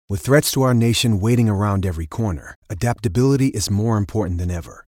With threats to our nation waiting around every corner, adaptability is more important than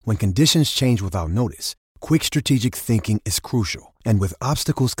ever. When conditions change without notice, quick strategic thinking is crucial. And with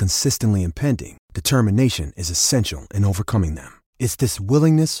obstacles consistently impending, determination is essential in overcoming them. It's this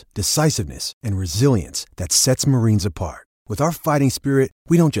willingness, decisiveness, and resilience that sets Marines apart. With our fighting spirit,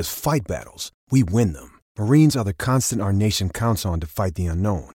 we don't just fight battles, we win them. Marines are the constant our nation counts on to fight the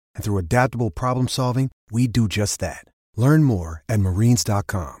unknown. And through adaptable problem solving, we do just that. Learn more at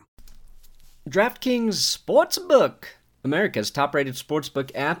marines.com. DraftKings Sportsbook, America's top-rated sportsbook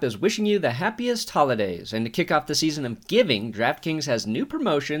app, is wishing you the happiest holidays. And to kick off the season of giving, DraftKings has new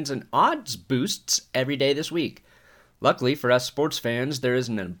promotions and odds boosts every day this week. Luckily for us sports fans, there is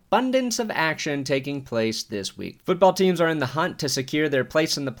an abundance of action taking place this week. Football teams are in the hunt to secure their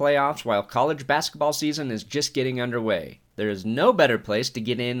place in the playoffs, while college basketball season is just getting underway. There is no better place to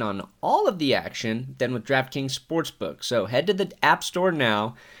get in on all of the action than with DraftKings Sportsbook. So head to the App Store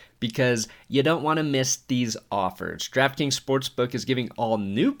now, because you don't want to miss these offers. DraftKings Sportsbook is giving all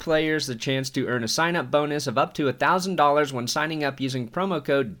new players the chance to earn a sign-up bonus of up to $1,000 when signing up using promo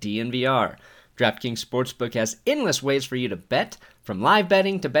code DNVR. DraftKings Sportsbook has endless ways for you to bet. From live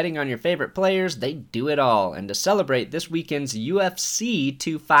betting to betting on your favorite players, they do it all. And to celebrate this weekend's UFC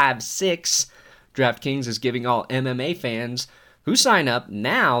 256, DraftKings is giving all MMA fans who sign up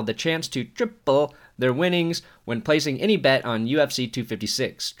now the chance to triple their winnings when placing any bet on UFC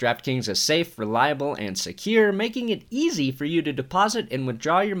 256. DraftKings is safe, reliable, and secure, making it easy for you to deposit and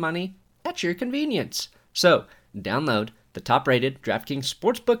withdraw your money at your convenience. So, download the top-rated DraftKings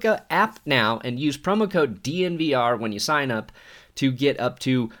Sportsbook app now and use promo code DNVR when you sign up to get up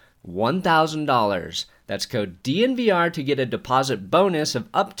to $1,000. That's code DNVR to get a deposit bonus of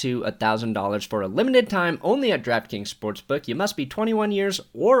up to $1,000 for a limited time only at DraftKings Sportsbook. You must be 21 years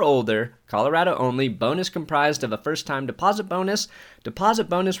or older, Colorado only. Bonus comprised of a first-time deposit bonus. Deposit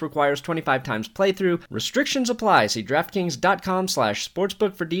bonus requires 25 times playthrough. Restrictions apply. See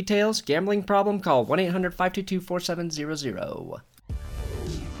DraftKings.com/sportsbook for details. Gambling problem? Call 1-800-522-4700.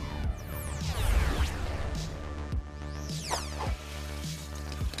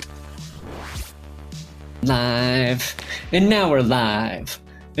 Live. And now we're live.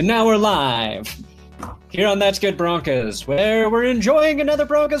 Here on That's Good Broncos, where we're enjoying another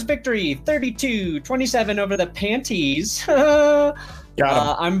Broncos victory, 32-27 over the Panties. I'm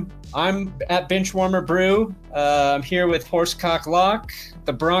at Benchwarmer Brew. I'm here with Horsecock Lock.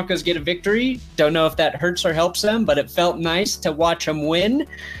 The Broncos get a victory. Don't know if that hurts or helps them, but it felt nice to watch them win.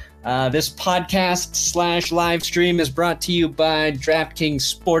 This podcast / live stream is brought to you by DraftKings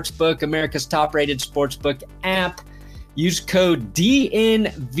Sportsbook, America's top-rated sportsbook app. Use code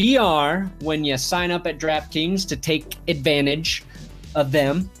DNVR when you sign up at DraftKings to take advantage of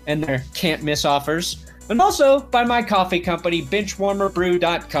them and their can't-miss offers. And also by my coffee company,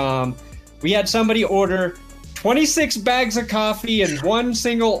 benchwarmerbrew.com. We had somebody order 26 bags of coffee in one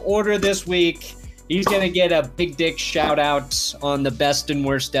single order this week. He's going to get a big dick shout out on the best and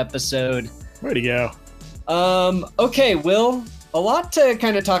worst episode. Way to go. Okay, Will, a lot to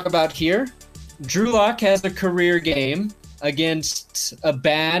kind of talk about here. Drew Lock has a career game against a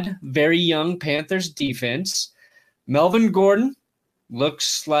bad, very young Panthers defense. Melvin Gordon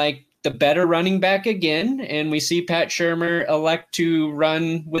looks like the better running back again, and we see Pat Shurmur elect to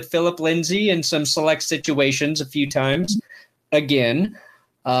run with Phillip Lindsay in some select situations a few times again.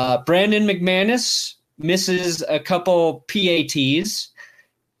 Brandon McManus misses a couple PATs.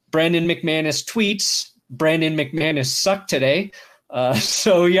 Brandon McManus tweets, Brandon McManus sucked today.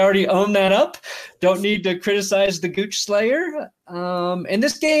 So you already own that up. Don't need to criticize the Gooch Slayer. In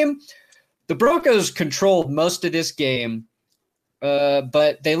this game, the Broncos controlled most of this game,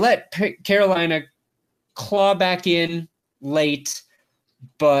 but they let Carolina claw back in late.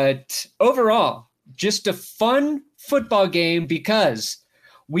 But overall, just a fun football game because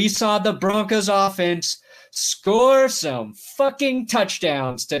we saw the Broncos offense score some fucking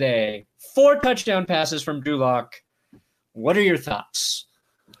touchdowns today. 4 touchdown passes from Drew Lock. What are your thoughts?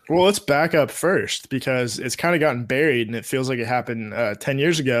 Well, let's back up first because it's kind of gotten buried and it feels like it happened 10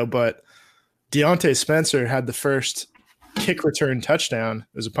 years ago. But Deontay Spencer had the first kick return touchdown,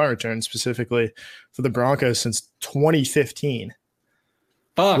 as a punt return specifically, for the Broncos since 2015.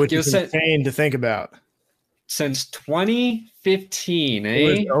 Fuck, which is insane to think about. Since 2015, eh? It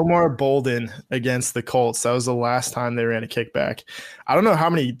was Omar Bolden against the Colts. That was the last time they ran a kickback. I don't know how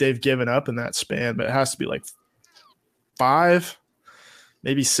many they've given up in that span, but it has to be like 5,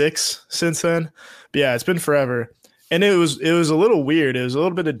 maybe 6 since then. But yeah, it's been forever. And it was a little weird. It was a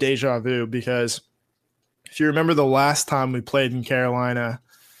little bit of deja vu because if you remember the last time we played in Carolina,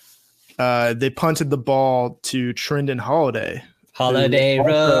 they punted the ball to Trendon Holiday Holiday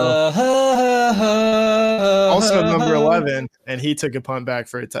Road. Also number 11, and he took a punt back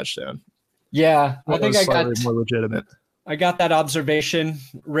for a touchdown. Yeah, I think I got more legitimate. I got that observation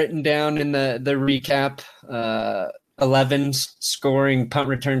written down in the recap. 11 scoring punt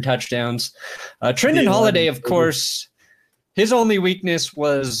return touchdowns. Trendon Holiday, of course, his only weakness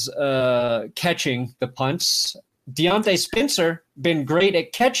was catching the punts. Deontay Spencer, been great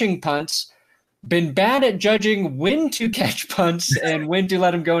at catching punts, been bad at judging when to catch punts and when to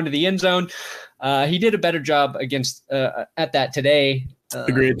let them go into the end zone. He did a better job at that today.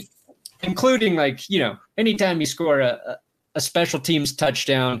 Agreed. Including, anytime you score a special teams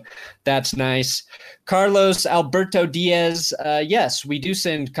touchdown, that's nice. Carlos Alberto Diaz, yes, we do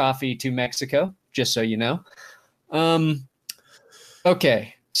send coffee to Mexico, just so you know.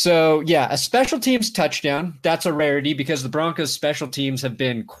 Okay, so yeah, a special teams touchdown, that's a rarity because the Broncos' special teams have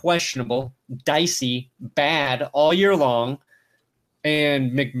been questionable, dicey, bad all year long.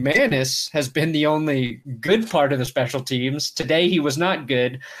 And McManus has been the only good part of the special teams. Today he was not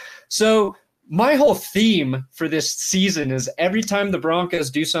good. So my whole theme for this season is every time the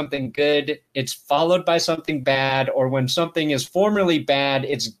Broncos do something good, it's followed by something bad, or when something is formerly bad,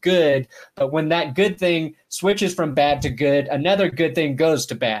 it's good. But when that good thing switches from bad to good, another good thing goes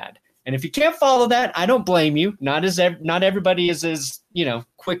to bad. And if you can't follow that, I don't blame you. Not everybody is as,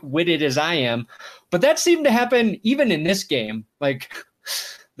 quick-witted as I am. But that seemed to happen even in this game. Like,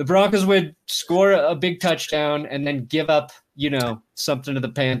 the Broncos would score a big touchdown and then give up, something to the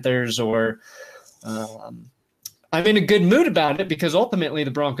Panthers, or I'm in a good mood about it because ultimately the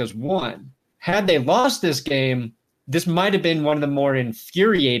Broncos won. Had they lost this game, this might have been one of the more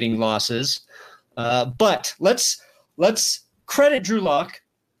infuriating losses. But let's credit Drew Lock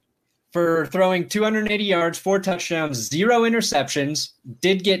for throwing 280 yards, 4 touchdowns, 0 interceptions,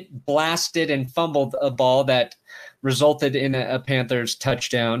 did get blasted and fumbled a ball that resulted in a Panthers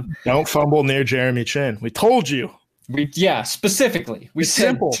touchdown. Don't fumble near Jeremy Chin. We told you. Specifically. It's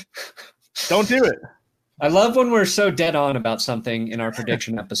simple. Don't do it. I love when we're so dead on about something in our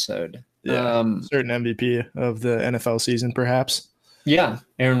prediction episode. Yeah, certain MVP of the NFL season, perhaps. Yeah,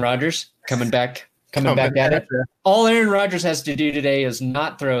 Aaron Rodgers coming back at it. All Aaron Rodgers has to do today is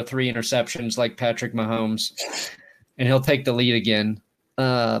not throw 3 interceptions like Patrick Mahomes, and he'll take the lead again.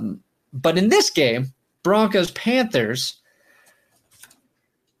 But in this game, Broncos-Panthers,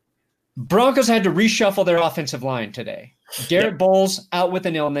 Broncos had to reshuffle their offensive line today. Garrett Bowles out with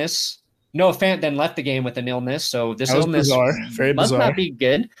an illness. Noah Fant then left the game with an illness, so this illness must not be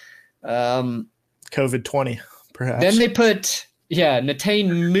good. COVID-20, perhaps. Then they put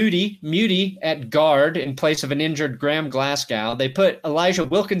Netane Muti at guard in place of an injured Graham Glasgow. They put Elijah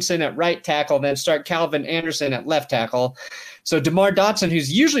Wilkinson at right tackle, then start Calvin Anderson at left tackle. So DeMar Dotson,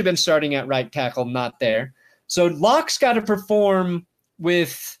 who's usually been starting at right tackle, not there. So Locke's got to perform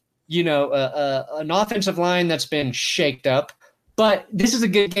with, an offensive line that's been shaked up. But this is a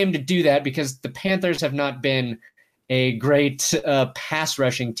good game to do that because the Panthers have not been a great pass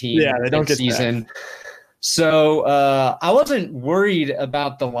rushing team they don't this get season. That. So I wasn't worried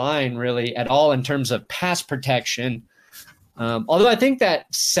about the line really at all in terms of pass protection. Although I think that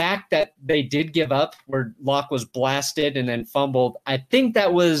sack that they did give up where Locke was blasted and then fumbled, I think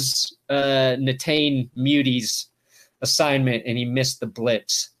that was Netane Muti's assignment and he missed the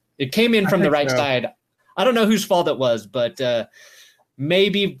blitz. It came in from the right side. I don't know whose fault it was, but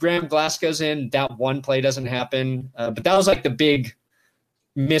maybe Graham Glasgow's in. That one play doesn't happen. But that was like the big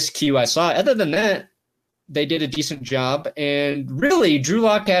miscue I saw. Other than that, they did a decent job. And really, Drew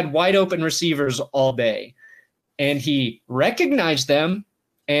Lock had wide open receivers all day. And he recognized them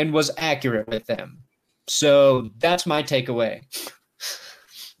and was accurate with them. So that's my takeaway.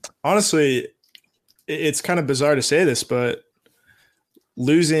 Honestly, it's kind of bizarre to say this, but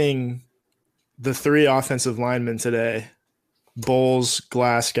losing the 3 offensive linemen today, Bowles,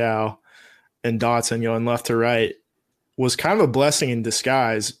 Glasgow, and Dotson going left to right, was kind of a blessing in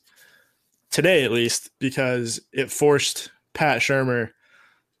disguise today, at least, because it forced Pat Shurmur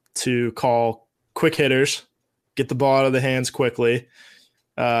to call quick hitters, get the ball out of the hands quickly.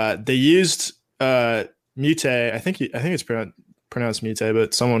 They used Mute. I think it's pronounced Mute,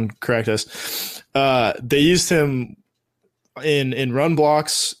 but someone correct us. They used him in run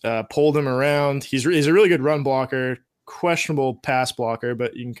blocks, pulled him around. He's a really good run blocker, questionable pass blocker,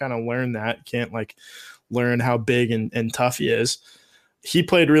 but you can kind of learn that. You can't learn how big and tough he is. He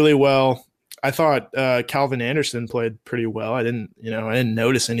played really well. I thought Calvin Anderson played pretty well. I didn't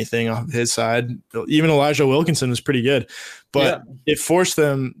notice anything on his side. Even Elijah Wilkinson was pretty good, but it forced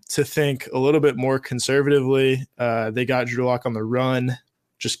them to think a little bit more conservatively. They got Drew Lock on the run,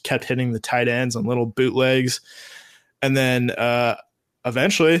 just kept hitting the tight ends on little bootlegs. And then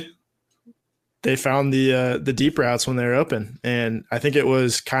eventually they found the deep routes when they were open. And I think it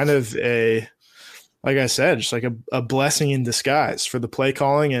was kind of like I said, just like a blessing in disguise for the play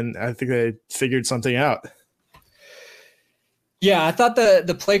calling. And I think they figured something out. Yeah, I thought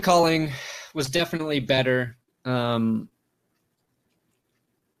the play calling was definitely better.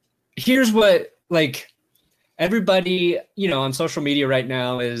 Here's what, like, everybody, on social media right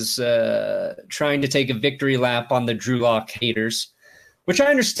now is trying to take a victory lap on the Drew Lock haters, which I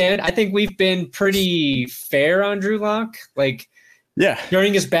understand. I think we've been pretty fair on Drew Lock. Like, yeah,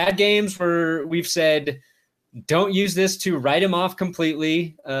 during his bad games where we've said, don't use this to write him off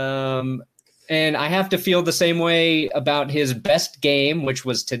completely. And I have to feel the same way about his best game, which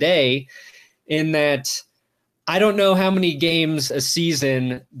was today, in that I don't know how many games a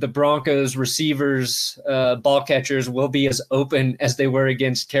season the Broncos receivers, ball catchers will be as open as they were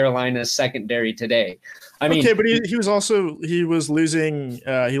against Carolina's secondary today. I mean, okay, but he was losing.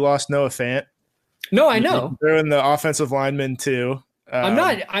 He lost Noah Fant. No, I know. They're in the offensive lineman too. I'm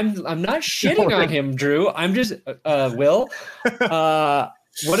not shitting on him, Drew. I'm just Will.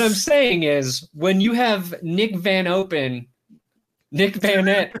 What I'm saying is, when you have Nick Van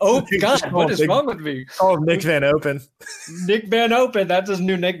Nett. Oh God, what is wrong with me? Oh, Nick Van Open. Nick Van Open. That's his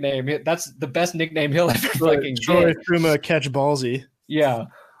new nickname. That's the best nickname he'll ever fucking Troy get. Fuma catch ballsy. Yeah.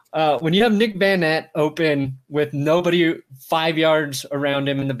 When you have Nick Van Nett open with nobody 5 yards around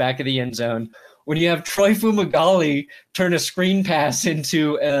him in the back of the end zone, when you have Troy Fumagalli turn a screen pass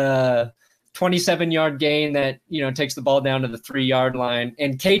into a 27-yard gain that, takes the ball down to the 3-yard line,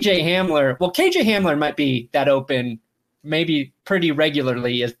 and KJ Hamler might be that open maybe pretty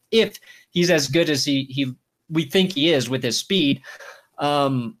regularly if he's as good as we think he is with his speed.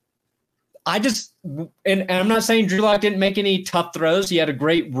 And I'm not saying Drew Lock didn't make any tough throws. He had a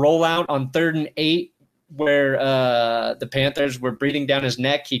great rollout on 3rd and 8 where the Panthers were breathing down his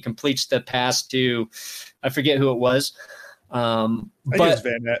neck. He completes the pass to, I forget who it was. I think it's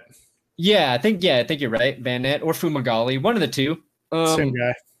Van Nett. Yeah, I think you're right. Van Nett or Fumagalli, one of the two. Same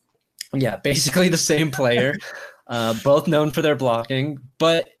guy. Yeah, basically the same player. Both known for their blocking,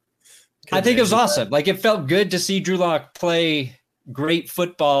 but I think it was awesome. Like, it felt good to see Drew Lock play great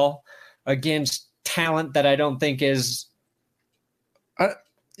football against talent that I don't think is. I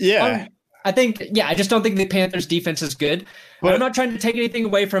just don't think the Panthers defense is good. But I'm not trying to take anything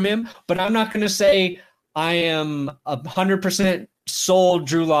away from him, but I'm not going to say I am 100% sold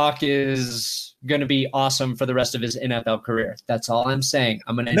Drew Lock is going to be awesome for the rest of his NFL career. That's all I'm saying.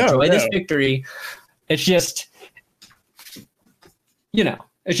 I'm going to enjoy this victory. It's just,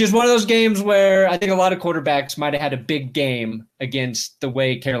 it's just one of those games where I think a lot of quarterbacks might have had a big game against the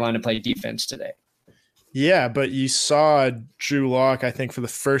way Carolina played defense today. Yeah, but you saw Drew Lock, I think, for the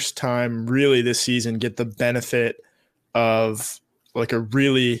first time really this season get the benefit of like a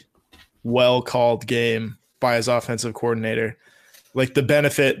really well-called game by his offensive coordinator. Like the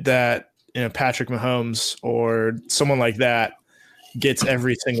benefit that, Patrick Mahomes or someone like that gets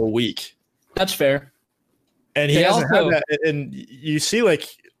every single week. That's fair. And he hasn't had that. And you see, he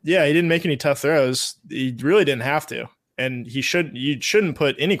didn't make any tough throws. He really didn't have to. And you shouldn't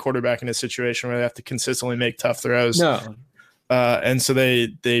put any quarterback in a situation where they have to consistently make tough throws. No. And so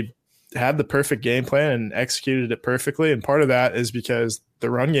they had the perfect game plan and executed it perfectly. And part of that is because the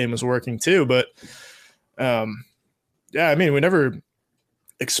run game was working too. But we never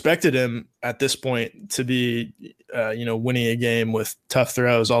expected him at this point to be, winning a game with tough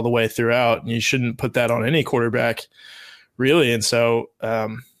throws all the way throughout. And you shouldn't put that on any quarterback, really. And so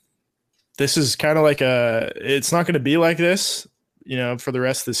this is kind of like it's not going to be like this, for the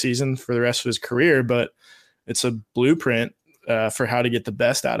rest of the season, for the rest of his career, but it's a blueprint for how to get the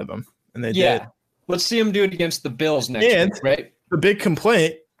best out of him. And they did. Let's see him do it against the Bills next week, right? The big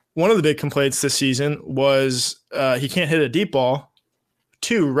complaint, one of the big complaints this season was he can't hit a deep ball.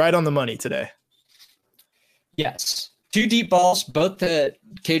 2 right on the money today. Yes. 2 deep balls, both to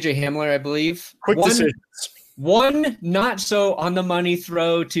KJ Hamler, I believe. Quick decisions. One not so on the money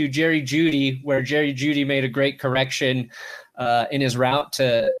throw to Jerry Jeudy, where Jerry Jeudy made a great correction in his route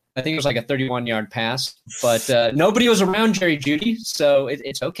to, I think it was like a 31-yard pass. But nobody was around Jerry Jeudy, so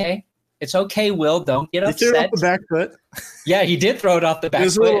it's okay. It's okay, Will. Don't get upset. He threw it off the back foot. Yeah, he did throw it off the back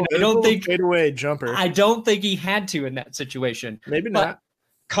foot. I don't think fadeaway jumper. I don't think he had to in that situation. Maybe not.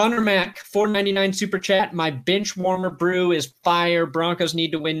 Connor Mack, $4.99 super chat. My bench warmer brew is fire. Broncos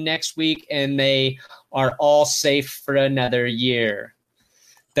need to win next week, and they are all safe for another year.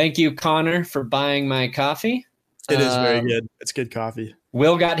 Thank you, Connor, for buying my coffee. It is very good. It's good coffee.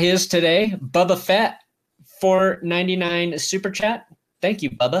 Will got his today. Bubba Fett, $4.99 super chat. Thank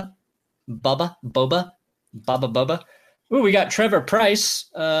you, Bubba. Boba. Bubba Bubba. Ooh, we got Trevor Price,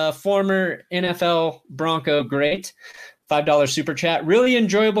 former NFL Bronco great. $5 super chat. Really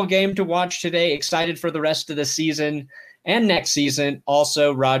enjoyable game to watch today. Excited for the rest of the season and next season.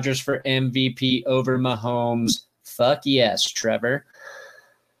 Also, Rodgers for MVP over Mahomes. Fuck yes, Trevor.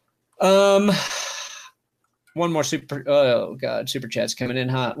 One more super chat's coming in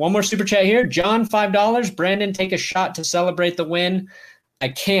hot. One more super chat here. John, $5. Brandon, take a shot to celebrate the win. I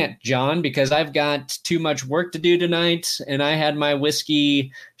can't, John, because I've got too much work to do tonight, and I had my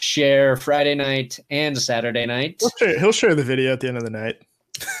whiskey share Friday night and Saturday night. He'll share the video at the end of the night.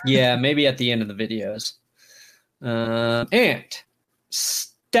 Yeah, maybe at the end of the videos. And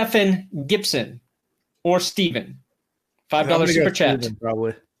Stephen Gibson or Steven, $5 super chat. Steven,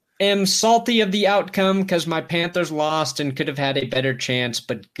 probably. Am salty of the outcome because my Panthers lost and could have had a better chance,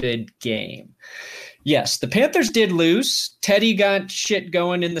 but good game. Yes, the Panthers did lose. Teddy got shit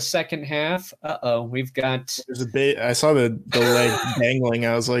going in the second half. We've got. I saw the leg dangling.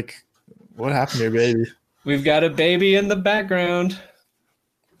 I was like, "What happened to your baby?" We've got a baby in the background.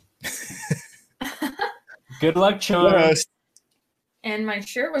 Good luck charm. Yes. And my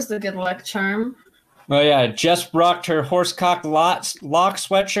shirt was the good luck charm. Oh yeah, Jess rocked her horsecock lock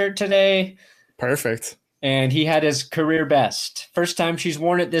sweatshirt today. Perfect. And he had his career best. First time she's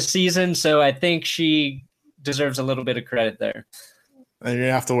worn it this season, so I think she deserves a little bit of credit there. And you're going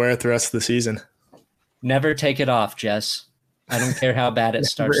to have to wear it the rest of the season. Never take it off, Jess. I don't care how bad it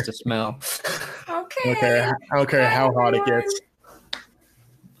starts to smell. Okay. I don't care how hot it gets.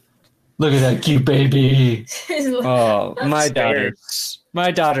 Look at that cute baby. Oh, my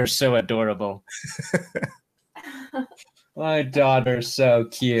daughter's so adorable. My daughter's so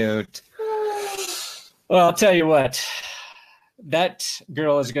cute. Well, I'll tell you what. That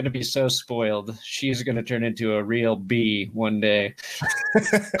girl is going to be so spoiled. She's going to turn into a real bee one day.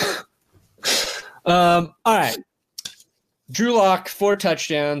 All right. Drew Lock, 4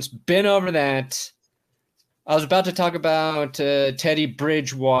 touchdowns. Been over that. I was about to talk about Teddy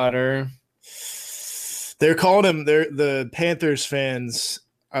Bridgewater. They're calling him. The Panthers fans.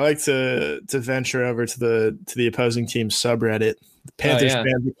 I like to venture over to the opposing team's subreddit. The Panthers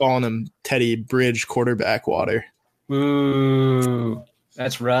fans are calling him Teddy Bridge quarterback water. Ooh,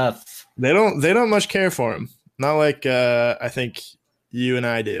 that's rough. They don't much care for him. Not like I think you and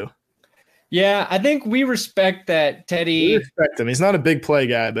I do. Yeah, I think we respect that Teddy. We respect him. He's not a big play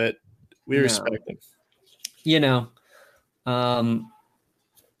guy, but we respect him. You know,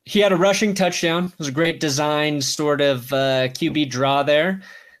 he had a rushing touchdown. It was a great design sort of QB draw there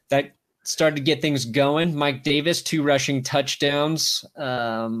that started to get things going. Mike Davis, 2 rushing touchdowns.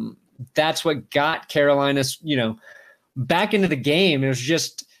 That's what got Carolina's, back into the game. It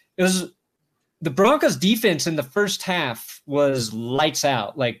was the Broncos defense in the first half was lights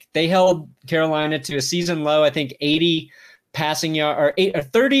out. Like they held Carolina to a season low, I think 80 passing yard or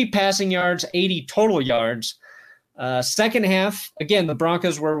 30 passing yards, 80 total yards. Second half, again, the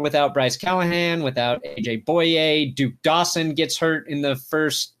Broncos were without Bryce Callahan, without AJ Boye. Duke Dawson gets hurt in the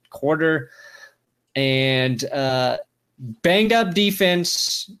first quarter, and banged up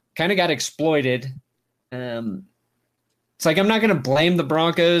defense kind of got exploited. It's like I'm not going to blame the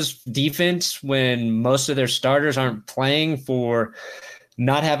Broncos defense when most of their starters aren't playing for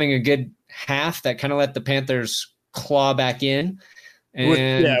not having a good half. That kind of let the Panthers claw back in.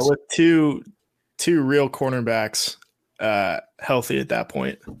 And with two real cornerbacks healthy at that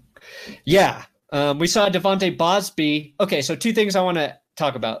point. Yeah. We saw Devontae Bosby. Okay, so 2 things I want to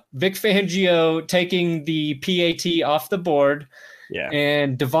talk about. Vic Fangio taking the PAT off the board. Yeah.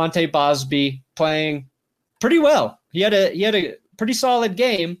 And Devontae Bosby playing pretty well. He had a pretty solid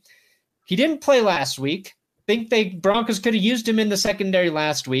game. He didn't play last week. Think Broncos could have used him in the secondary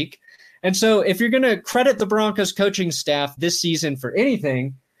last week. And so if you're going to credit the Broncos coaching staff this season for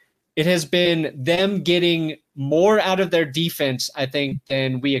anything, it has been them getting more out of their defense, I think,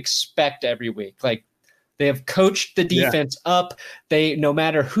 than we expect every week. Like they have coached the defense up. No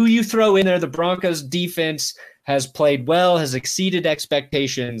matter who you throw in there, the Broncos defense has played well, has exceeded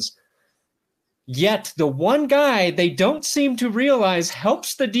expectations. Yet the one guy they don't seem to realize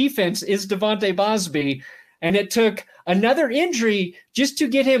helps the defense is Devontae Bosby. And it took another injury just to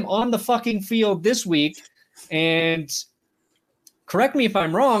get him on the fucking field this week. And correct me if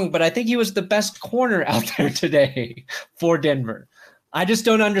I'm wrong, but I think he was the best corner out there today for Denver. I just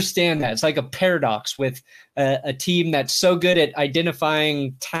don't understand that. It's like a paradox with a team that's so good at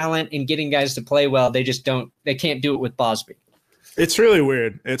identifying talent and getting guys to play well. They can't do it with Bosby. It's really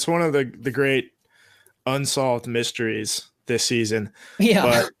weird. It's one of the great unsolved mysteries this season.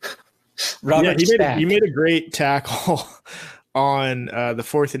 Yeah. But he made a great tackle on the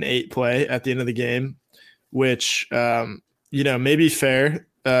 4th and 8 play at the end of the game which, may be fair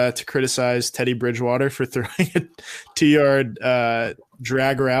to criticize Teddy Bridgewater for throwing a 2-yard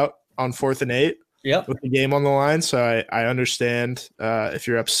drag route on 4th and 8 with the game on the line. So I understand if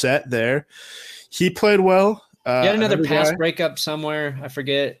you're upset there. He played well. He had another pass breakup somewhere. I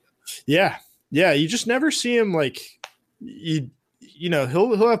forget. Yeah. You just never see him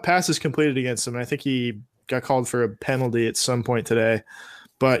he'll have passes completed against him. I think he got called for a penalty at some point today,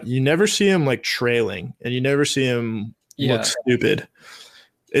 but you never see him trailing, and you never see him look stupid.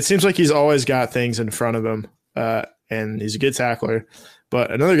 It seems like he's always got things in front of him, and he's a good tackler.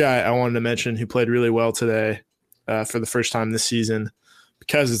 But another guy I wanted to mention who played really well today for the first time this season,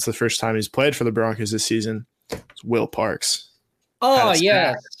 because it's the first time he's played for the Broncos this season, is Will Parks. Oh,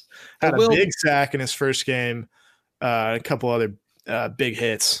 yeah. Had a big sack in his first game, a couple other big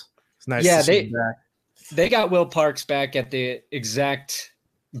hits. It's nice to see him back. They got Will Parks back at the exact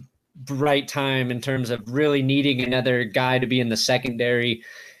right time in terms of really needing another guy to be in the secondary.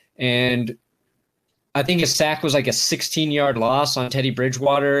 And I think his sack was like a 16-yard loss on Teddy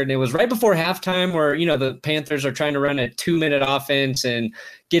Bridgewater. And it was right before halftime where, the Panthers are trying to run a 2-minute offense and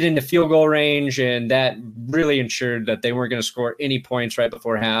get into field goal range. And that really ensured that they weren't going to score any points right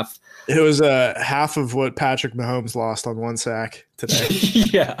before half. It was half of what Patrick Mahomes lost on one sack today.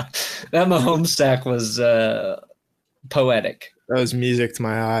 Yeah, that Mahomes sack was poetic. That was music to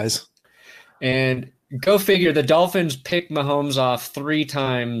my eyes. And go figure, the Dolphins picked Mahomes off 3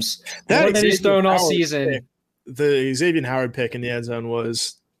 times. More than he's thrown all season. The Xavier Howard pick in the end zone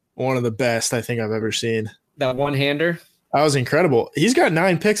was one of the best I think I've ever seen. That one-hander? That was incredible. He's got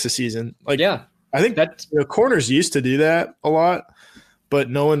 9 picks this season. I think that corners used to do that a lot, but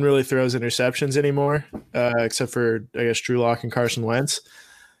no one really throws interceptions anymore, except for, I guess, Drew Lock and Carson Wentz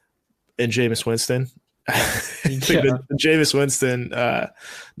and Jameis Winston. Jameis Winston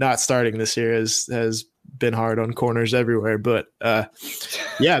not starting this year has been hard on corners everywhere. But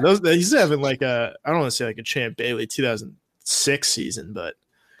he's having I don't want to say a Champ Bailey 2006 season, but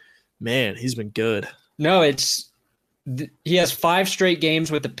man, he's been good. No, he has 5 straight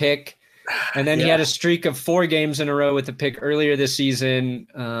games with the pick, and then he had a streak of 4 games in a row with the pick earlier this season.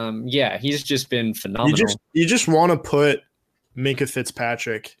 He's just been phenomenal. You just want to put Minkah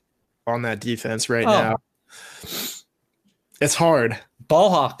Fitzpatrick on that defense right now. It's hard.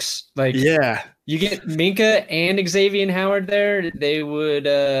 Ball hawks. You get Minkah and Xavier Howard there, they would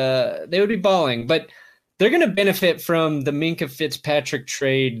be balling. But they're going to benefit from the Minkah Fitzpatrick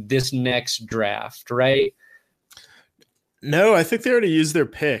trade this next draft, right? No, I think they already used their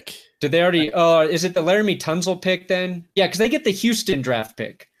pick. Did they already? Is it the Laramie Tunsil pick then? Yeah, because they get the Houston draft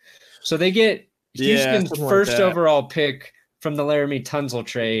pick. So they get Houston's first overall pick from the Laramie Tunsil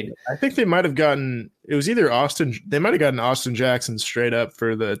trade. I think they might have gotten – it was either Austin – they might have gotten Austin Jackson straight up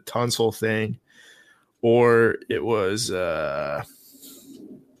for the Tunsil thing, or it was Noah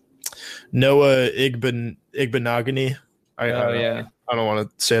Igbenogany. I don't want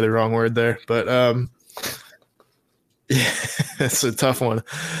to say the wrong word there, but it's a tough one.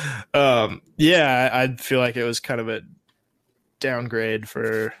 I feel like it was kind of a downgrade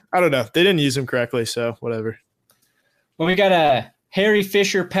for – I don't know. They didn't use him correctly, so whatever. Well, we got a Harry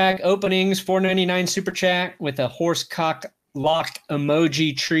Fisher pack openings, $4.99 super chat with a horse cock locked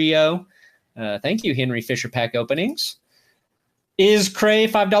emoji trio. Thank you, Henry Fisher pack openings. Is Cray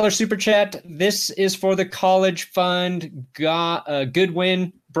 $5 super chat? This is for the college fund. Good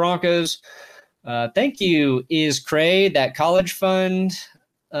win, Broncos. Thank you, Is Cray. That college fund.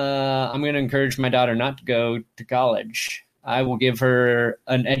 I'm going to encourage my daughter not to go to college. I will give her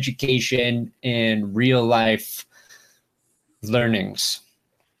an education in real life learnings.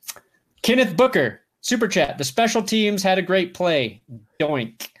 Kenneth Booker, super chat. The special teams had a great play.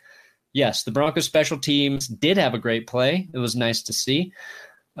 Doink. Yes, the Broncos special teams did have a great play. It was nice to see.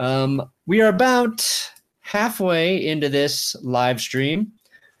 We are about halfway into this live stream,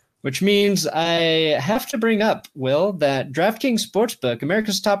 which means I have to bring up, Will, that DraftKings Sportsbook,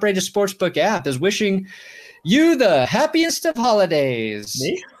 America's top-rated sportsbook app, is wishing you the happiest of holidays.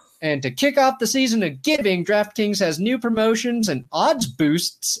 Me? And to kick off the season of giving, DraftKings has new promotions and odds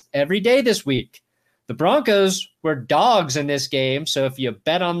boosts every day this week. The Broncos were dogs in this game, so if you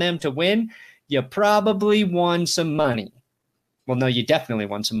bet on them to win, you probably won some money. Well, no, you definitely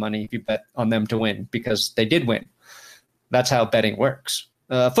won some money if you bet on them to win, because they did win. That's how betting works.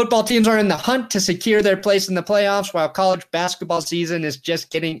 Football teams are in the hunt to secure their place in the playoffs, while college basketball season is just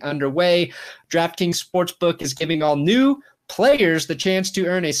getting underway. DraftKings Sportsbook is giving all new players the chance to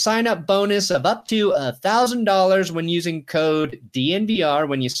earn a sign-up bonus of up to $1,000 when using code DNVR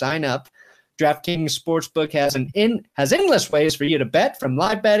when you sign up. DraftKings Sportsbook has endless ways for you to bet, from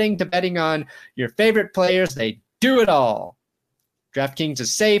live betting to betting on your favorite players. They do it all. DraftKings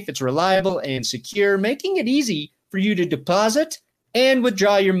is safe, it's reliable, and secure, making it easy for you to deposit and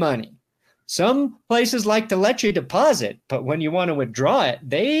withdraw your money. Some places like to let you deposit, but when you want to withdraw it,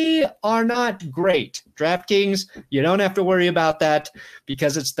 they are not great. DraftKings, you don't have to worry about that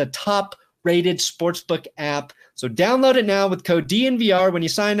because it's the top-rated sportsbook app. So download it now with code DNVR when you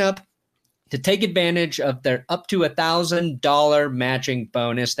sign up to take advantage of their up to $1,000 matching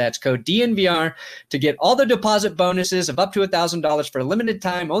bonus. That's code DNVR to get all the deposit bonuses of up to $1,000 for a limited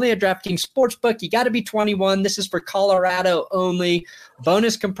time, only at DraftKings Sportsbook. You got to be 21. This is for Colorado only.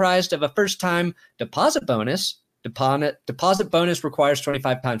 Bonus comprised of a first-time deposit bonus. Deposit bonus requires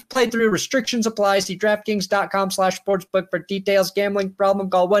 25 times playthrough. Restrictions apply. See DraftKings.com/sportsbook for details. Gambling problem?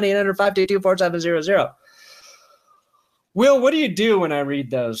 Call 1-800-522-4700. Will, what do you do when I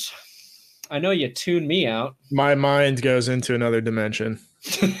read those? I know you tune me out. My mind goes into another dimension.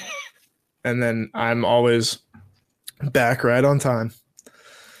 And then I'm always back right on time.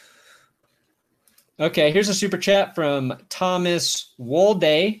 Okay, here's a super chat from Thomas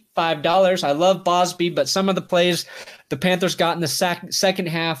Wolday, $5. I love Bosby, but some of the plays the Panthers got in the second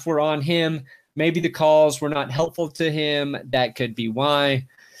half were on him. Maybe the calls were not helpful to him. That could be why.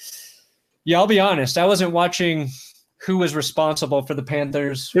 Yeah, I'll be honest. I wasn't watching who was responsible for the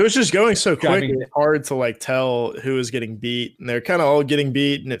Panthers. It was just going so quick. It was hard to tell who was getting beat. And they're kind of all getting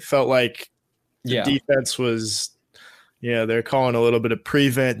beat, and it felt like the defense was, they're calling a little bit of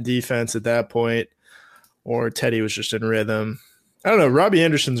prevent defense at that point, or Teddy was just in rhythm. I don't know. Robbie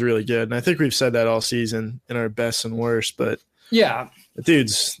Anderson's really good, and I think we've said that all season in our best and worst, but the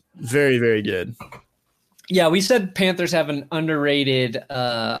dude's very, very good. Yeah, we said Panthers have an underrated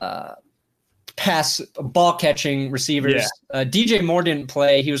pass ball catching receivers. DJ Moore didn't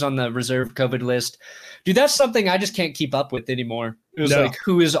play. He was on the reserve COVID list. Dude, that's something I just can't keep up with anymore. It was like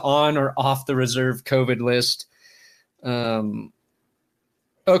who is on or off the reserve COVID list. Okay,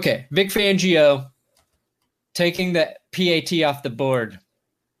 Vic Fangio taking the PAT off the board.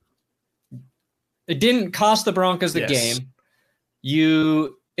 It didn't cost the Broncos the game.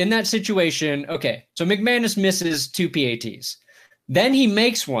 You, in that situation, okay, so McManus misses 2 PATs. Then he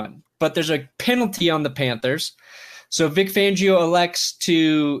makes one, but there's a penalty on the Panthers. So Vic Fangio elects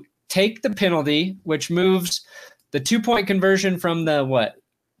to take the penalty, which moves the 2-point conversion from the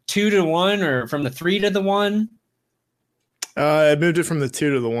 2 to 1, or from the 3 to the 1? It moved it from the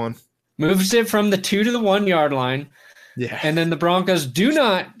 2 to the 1. Moves it from the 2 to the 1 yard line. Yeah. And then the Broncos do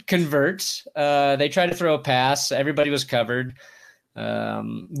not convert. They try to throw a pass. Everybody was covered.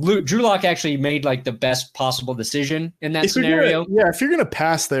 Drew Lock actually made the best possible decision in that scenario. If you're going to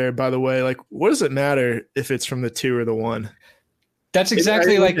pass there, by the way, what does it matter if it's from the 2 or the 1? That's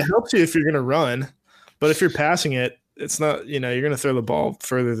exactly it helps you if you're going to run, but if you're passing it, it's not, you're going to throw the ball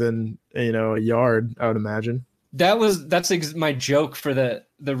further than, a yard, I would imagine. That's my joke for the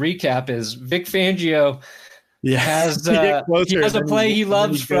recap is Vic Fangio has he has a play he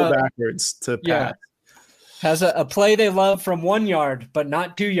loves from backwards to pass. Has a play they love from 1 yard, but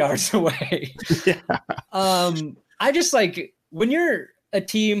not 2 yards away. I just when you're a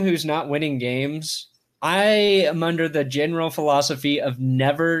team who's not winning games, I am under the general philosophy of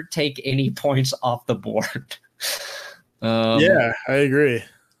never take any points off the board. I agree.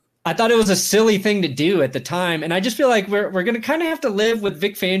 I thought it was a silly thing to do at the time. And I just feel like we're going to kind of have to live with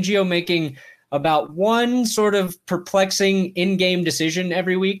Vic Fangio making about one sort of perplexing in-game decision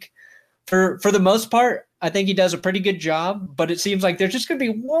every week. For the most part, I think he does a pretty good job, but it seems like there's just going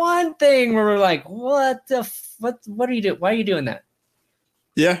to be one thing where we're like, what are you doing? Why are you doing that?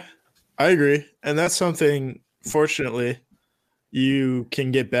 Yeah, I agree. And that's something, fortunately, you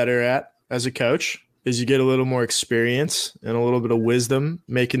can get better at as a coach, is you get a little more experience and a little bit of wisdom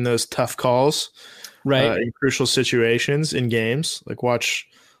making those tough calls in crucial situations in games.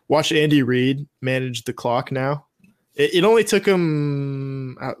 Watch Andy Reid manage the clock now. It only took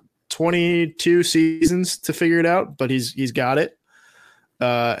him 22 seasons to figure it out, but he's got it.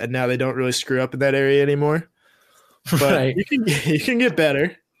 And now they don't really screw up in that area anymore. But you can get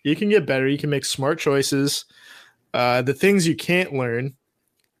better. You can get better. You can make smart choices. The things you can't learn,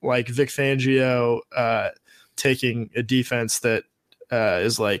 like Vic Fangio taking a defense that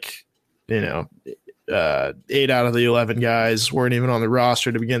is 8 out of the 11 guys weren't even on the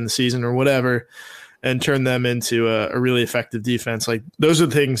roster to begin the season or whatever, and turn them into a really effective defense. Those are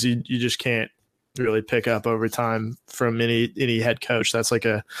the things you just can't really pick up over time from any head coach. That's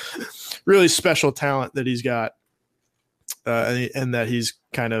a really special talent that he's got, and that he's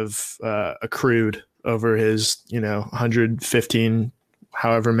kind of accrued over his 115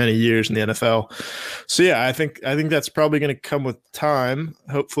 however many years in the NFL. So yeah, I think that's probably going to come with time,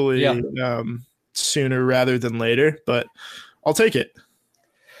 hopefully sooner rather than later, but I'll take it.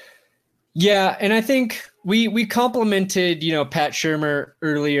 Yeah, and I think we complimented, Pat Shurmur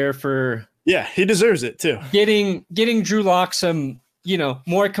earlier for he deserves it too. Getting Drew Lock some,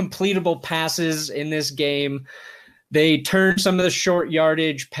 more completable passes in this game. They turned some of the short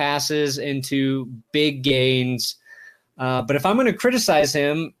yardage passes into big gains. But if I'm going to criticize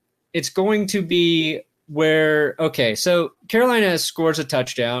him, it's going to be so Carolina scores a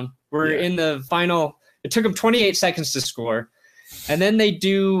touchdown. We're in the final. It took them 28 seconds to score. And then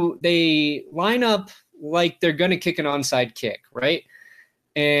they line up like they're going to kick an onside kick, right?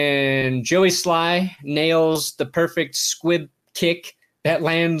 And Joey Sly nails the perfect squib kick that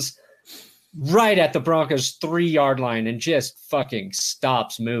lands right at the Broncos 3-yard line and just fucking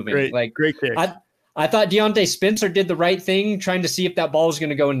stops moving. Great kick. I thought Deontay Spencer did the right thing, trying to see if that ball was going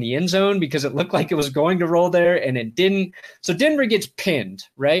to go in the end zone because it looked like it was going to roll there, and it didn't. So Denver gets pinned,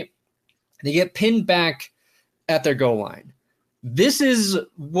 right? They get pinned back at their goal line. This is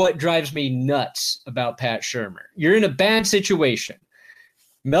what drives me nuts about Pat Shurmur. You're in a bad situation.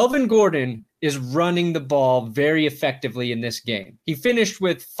 Melvin Gordon is running the ball very effectively in this game. He finished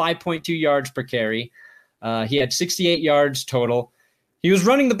with 5.2 yards per carry. He had 68 yards total. He was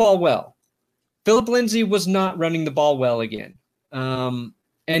running the ball well. Philip Lindsay was not running the ball well again. And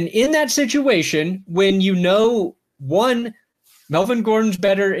in that situation, when Melvin Gordon's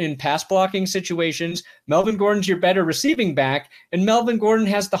better in pass blocking situations, Melvin Gordon's your better receiving back, and Melvin Gordon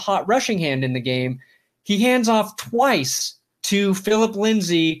has the hot rushing hand in the game, he hands off twice to Philip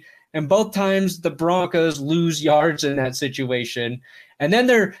Lindsay, and both times the Broncos lose yards in that situation. And then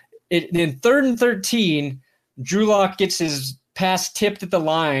in 3rd and 13, Drew Lock gets his pass tipped at the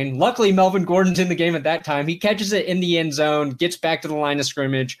line. Luckily, Melvin Gordon's in the game at that time. He catches it in the end zone, gets back to the line of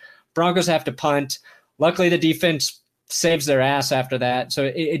scrimmage. Broncos have to punt. Luckily, the defense saves their ass after that, so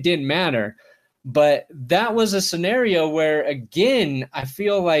it didn't matter. But that was a scenario where, again, I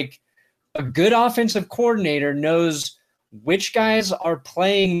feel like a good offensive coordinator knows which guys are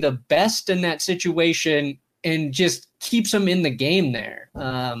playing the best in that situation and just keeps them in the game there.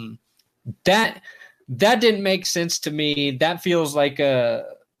 That didn't make sense to me. That feels like I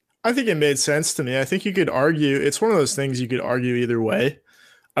think it made sense to me. I think you could argue, it's one of those things you could argue either way.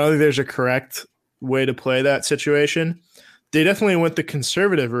 I don't think there's a correct way to play that situation. They definitely went the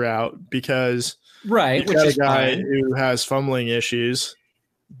conservative route because you got a guy who has fumbling issues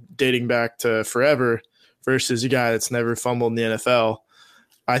dating back to forever versus a guy that's never fumbled in the NFL.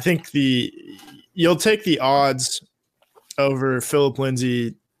 I think you'll take the odds over Philip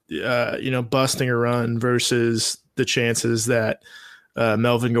Lindsay, busting a run versus the chances that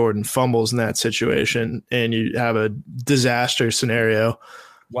Melvin Gordon fumbles in that situation, and you have a disaster scenario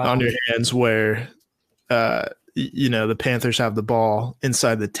on your hands where the Panthers have the ball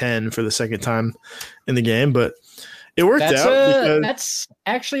inside the 10 for the second time in the game. But it worked out. That's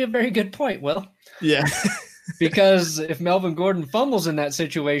actually a very good point, Will. Yeah. Because if Melvin Gordon fumbles in that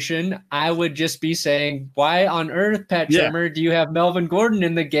situation, I would just be saying, why on earth, Pat Shurmur, do you have Melvin Gordon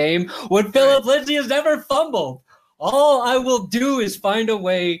in the game when Philip Lindsay has never fumbled? All I will do is find a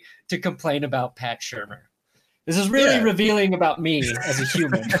way to complain about Pat Shurmur. This is really revealing about me as a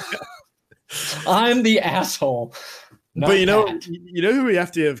human. I'm the asshole. But you know who we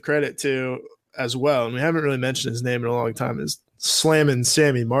have to give credit to as well, and we haven't really mentioned his name in a long time, is Slammin'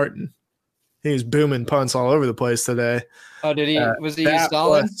 Sammy Martin. He was booming punts all over the place today. Oh, did he? Was he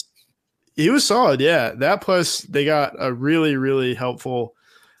solid? He was solid, yeah. That plus they got a really, really helpful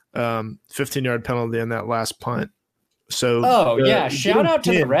 15-yard penalty on that last punt. So shout out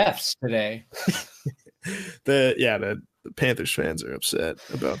to the refs today. The Panthers fans are upset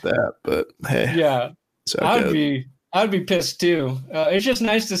about that, but hey. Yeah. I'd be pissed too. It's just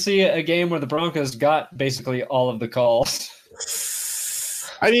nice to see a game where the Broncos got basically all of the calls.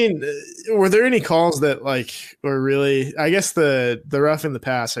 I mean, were there any calls that were really? I guess the roughing the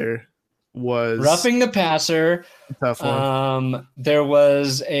passer was roughing the passer. A tough one.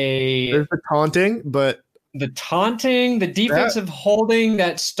 There's the taunting, but the defensive holding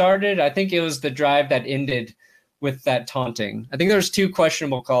that started. I think it was the drive that ended with that taunting. I think there was 2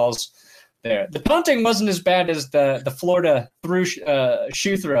 questionable calls there. The taunting wasn't as bad as the Florida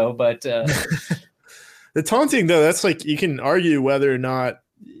shoe throw, but the taunting though, that's you can argue whether or not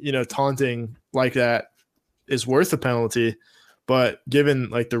taunting like that is worth a penalty, but given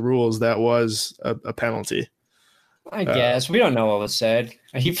the rules, that was a penalty. I guess we don't know what was said.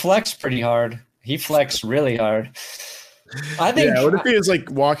 He flexed pretty hard. He flexed really hard. I think. Yeah, what if he was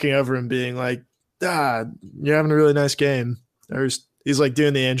walking over and being like, you're having a really nice game. There's He's like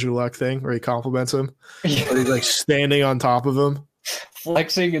doing the Andrew Luck thing where he compliments him. Yeah. But he's like standing on top of him.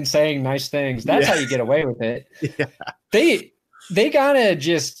 Flexing and saying nice things. That's how you get away with it. Yeah. They gotta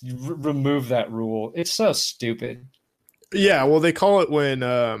just remove that rule. It's so stupid. Yeah, well, they call it when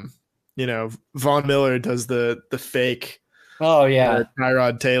Von Miller does the fake. Oh yeah,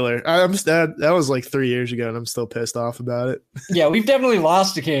 Tyrod Taylor. That was like 3 years ago, and I'm still pissed off about it. Yeah, we've definitely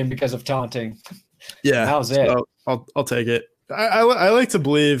lost a game because of taunting. Yeah, that was it. So I'll take it. I like to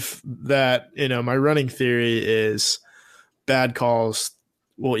believe that my running theory is bad calls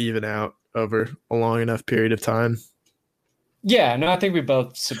will even out over a long enough period of time. Yeah, no, I think we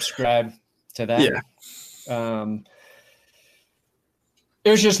both subscribe to that. Yeah. It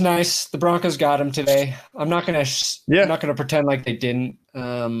was just nice. The Broncos got him today. I'm not gonna pretend like they didn't.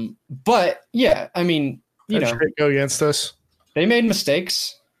 But yeah, I mean, go against us. They made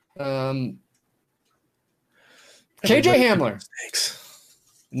mistakes. KJ Hamler.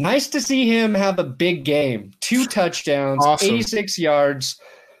 Nice to see him have a big game. 2 touchdowns, awesome. 86 yards.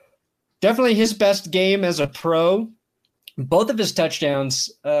 Definitely his best game as a pro. Both of his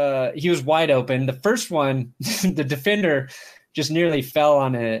touchdowns, he was wide open. The first one, the defender just nearly fell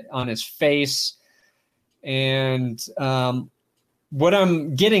on his face. And what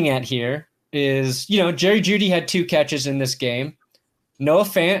I'm getting at here is, Jerry Jeudy had 2 catches in this game. Noah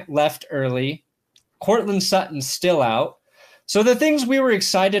Fant left early. Courtland Sutton's still out. So the things we were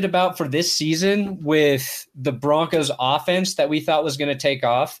excited about for this season with the Broncos offense that we thought was going to take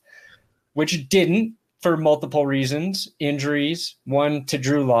off, which didn't for multiple reasons, injuries, one to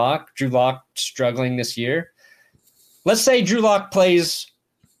Drew Lock struggling this year. Let's say Drew Lock plays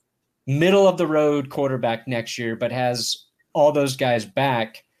middle of the road quarterback next year, but has all those guys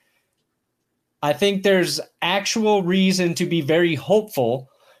back. I think there's actual reason to be very hopeful.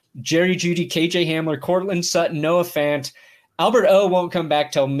 Jerry Jeudy, KJ Hamler, Courtland Sutton, Noah Fant. Albert O won't come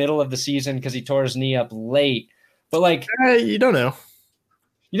back till middle of the season because he tore his knee up late. But you don't know.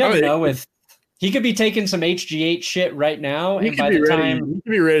 You never know. He could be taking some HGH shit right now, and by the time he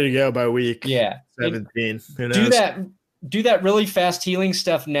could be ready to go by week 17. Who knows? Do that really fast healing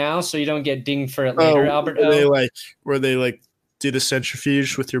stuff now so you don't get dinged for it later, Albert O. Where they do the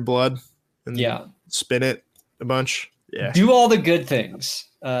centrifuge with your blood and spin it a bunch. Yeah. Do all the good things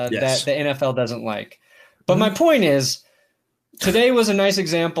that the NFL doesn't like. But my point is, today was a nice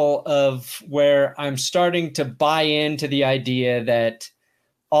example of where I'm starting to buy into the idea that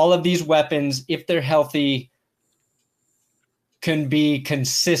all of these weapons, if they're healthy, can be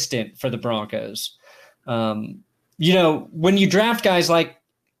consistent for the Broncos. When you draft guys like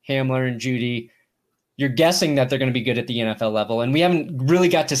Hamler and Jeudy, you're guessing that they're going to be good at the NFL level. And we haven't really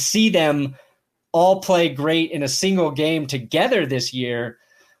got to see them all play great in a single game together this year.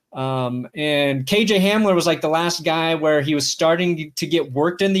 And KJ Hamler was like the last guy where he was starting to get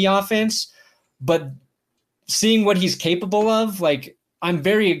worked in the offense, but seeing what he's capable of, I'm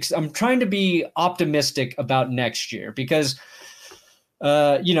trying to be optimistic about next year because,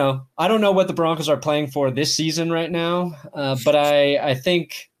 I don't know what the Broncos are playing for this season right now. But I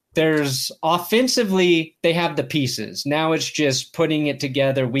think there's offensively, they have the pieces. Now it's just putting it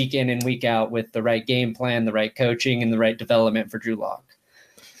together week in and week out with the right game plan, the right coaching, and the right development for Drew Lock.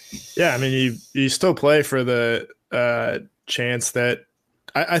 Yeah, I mean, you still play for the chance that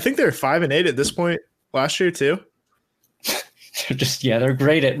I think they're 5-8 at this point last year too. They're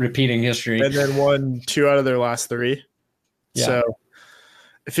great at repeating history. And then won 2 out of their last 3. Yeah. So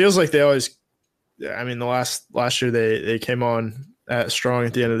it feels like they always. I mean, the last year they came on strong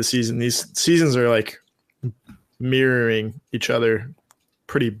at the end of the season. These seasons are mirroring each other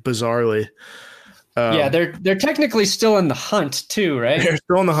pretty bizarrely. They're technically still in the hunt too, right? They're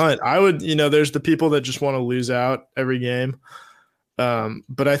still in the hunt. I would, there's the people that just want to lose out every game.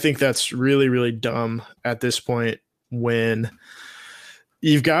 But I think that's really, really dumb at this point when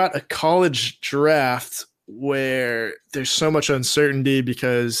you've got a college draft where there's so much uncertainty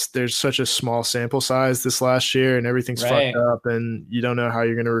because there's such a small sample size this last year and everything's fucked up and you don't know how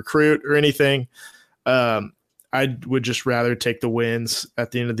you're going to recruit or anything. I would just rather take the wins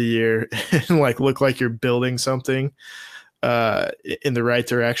at the end of the year and look like you're building something in the right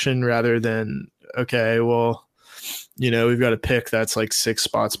direction rather than, okay, well, we've got a pick that's 6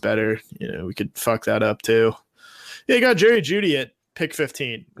 spots better. We could fuck that up too. Yeah, you got Jerry Jeudy at pick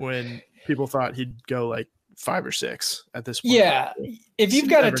 15 when people thought he'd go 5 or 6 at this point. Yeah. If you've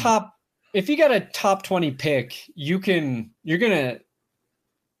got a top 20 pick, you've got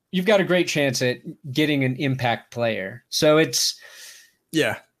a great chance at getting an impact player. So I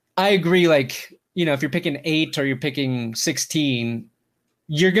agree. If you're picking 8 or you're picking 16,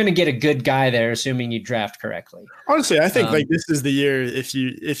 you're going to get a good guy there, assuming you draft correctly. Honestly, I think like this is the year if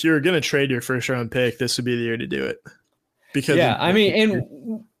you're going to trade your first round pick, this would be the year to do it. Because I mean,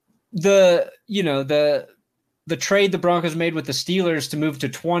 and the trade the Broncos made with the Steelers to move to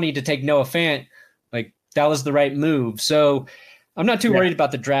 20 to take Noah Fant, like that was the right move. So I'm not too worried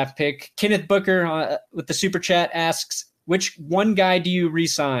about the draft pick. Kenneth Booker with the super chat asks, which one guy do you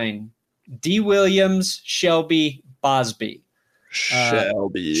re-sign? D. Williams, Shelby, Bosby.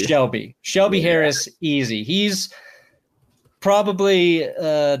 Shelby Harris, easy. He's probably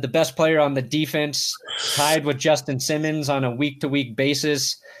the best player on the defense, tied with Justin Simmons on a week-to-week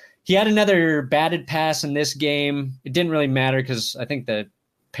basis. He had another batted pass in this game. It didn't really matter because I think the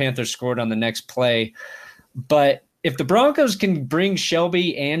Panthers scored on the next play. But if the Broncos can bring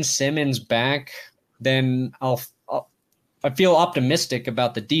Shelby and Simmons back, then I feel optimistic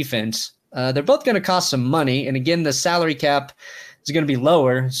about the defense. They're both going to cost some money. And again, the salary cap is going to be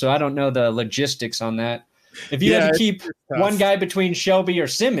lower. So I don't know the logistics on that. If you had to keep one guy between Shelby or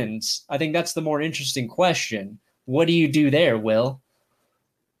Simmons, I think that's the more interesting question. What do you do there, Will?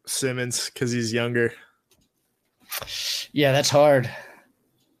 Simmons, because he's younger. Yeah, that's hard.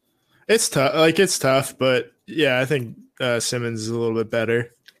 It's tough. It's tough, but yeah, I think Simmons is a little bit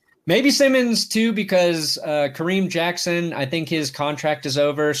better. Maybe Simmons too, because Kareem Jackson, I think his contract is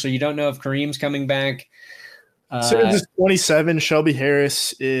over, so you don't know if Kareem's coming back. Simmons is 27. Shelby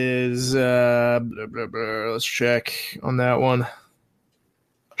Harris is let's check on that one.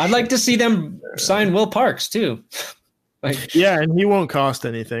 I'd like to see them sign Will Parks too. And he won't cost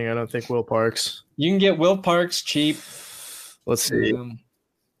anything. I don't think Will Parks. You can get Will Parks cheap. Let's see.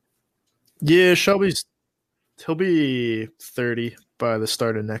 He'll be 30 by the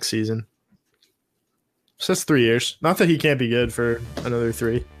start of next season. So that's 3 years. Not that he can't be good for another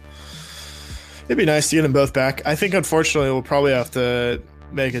 3. It'd be nice to get them both back. I think, unfortunately, we'll probably have to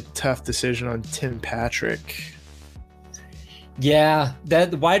make a tough decision on Tim Patrick. Yeah,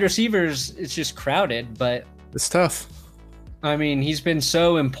 the wide receivers, it's just crowded, but it's tough. I mean, he's been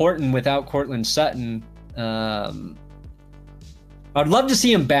so important without Cortland Sutton. I'd love to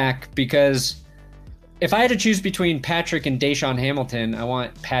see him back because if I had to choose between Patrick and Deshaun Hamilton, I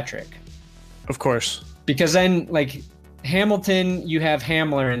want Patrick. Of course. Because then, Hamilton, you have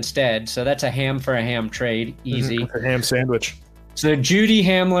Hamler instead, so that's a ham for a ham trade. Easy. A ham sandwich. So Judy,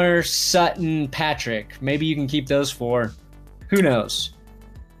 Hamler, Sutton, Patrick. Maybe you can keep those 4. Who knows?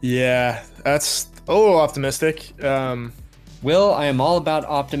 Yeah, that's a little optimistic. Will, I am all about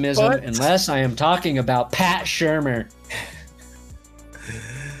optimism unless I am talking about Pat Shurmur.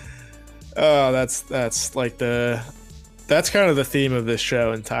 Oh, that's kind of the theme of this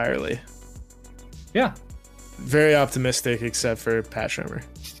show entirely. Yeah. Very optimistic, except for Pat Shurmur.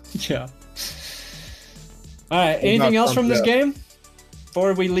 Yeah. All right. Anything else from this game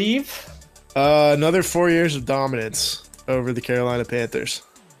before we leave? Another 4 years of dominance over the Carolina Panthers.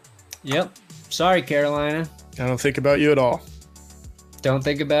 Yep. Sorry, Carolina. I don't think about you at all. Don't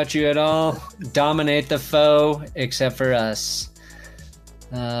think about you at all. Dominate the foe, except for us.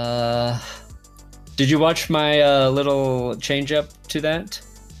 Did you watch my little change up to that?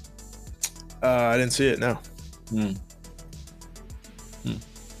 I didn't see it, no.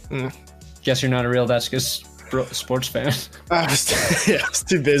 Guess you're not a real That's Good sports fan. I was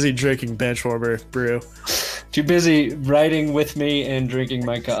too busy drinking Benchwarmer brew. Too busy riding with me and drinking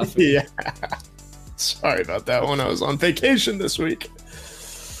my coffee. Yeah. Sorry about that one. I was on vacation this week.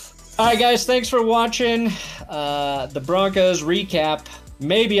 All right, guys. Thanks for watching the Broncos recap.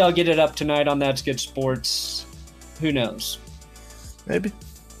 Maybe I'll get it up tonight on That's Good Sports. Who knows? Maybe.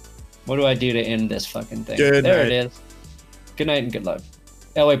 What do I do to end this fucking thing? Good there night. It is. Good night and good luck.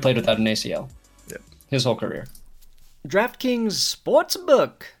 Elway played without an ACL. Yep. His whole career. DraftKings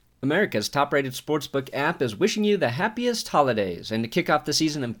Sportsbook, America's top-rated sportsbook app, is wishing you the happiest holidays. And to kick off the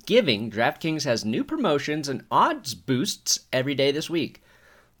season of giving, DraftKings has new promotions and odds boosts every day this week.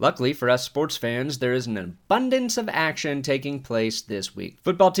 Luckily for us sports fans, there is an abundance of action taking place this week.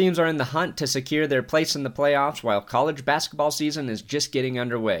 Football teams are in the hunt to secure their place in the playoffs, while college basketball season is just getting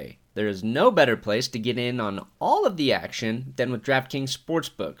underway. There is no better place to get in on all of the action than with DraftKings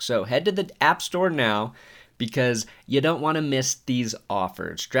Sportsbook. So head to the App Store now because you don't want to miss these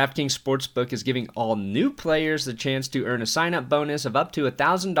offers. DraftKings Sportsbook is giving all new players the chance to earn a sign-up bonus of up to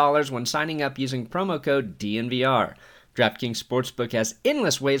 $1,000 when signing up using promo code DNVR. DraftKings Sportsbook has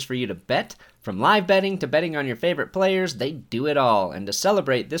endless ways for you to bet. From live betting to betting on your favorite players, they do it all. And to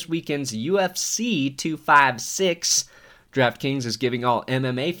celebrate this weekend's UFC 256, DraftKings is giving all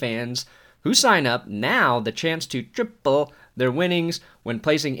MMA fans who sign up now the chance to triple their winnings when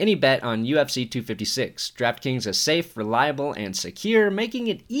placing any bet on UFC 256. DraftKings is safe, reliable, and secure, making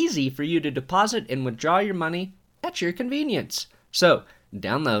it easy for you to deposit and withdraw your money at your convenience. So,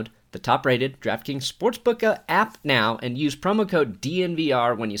 download the top-rated DraftKings Sportsbook app now and use promo code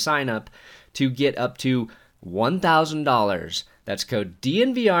DNVR when you sign up to get up to $1,000. That's code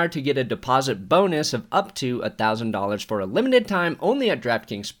DNVR to get a deposit bonus of up to $1,000 for a limited time only at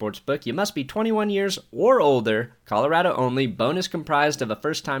DraftKings Sportsbook. You must be 21 years or older, Colorado only. Bonus comprised of a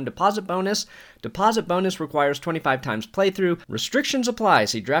first-time deposit bonus. Deposit bonus requires 25 times playthrough. Restrictions apply.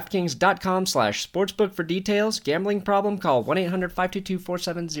 See DraftKings.com/sportsbook for details. Gambling problem? Call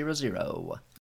 1-800-522-4700.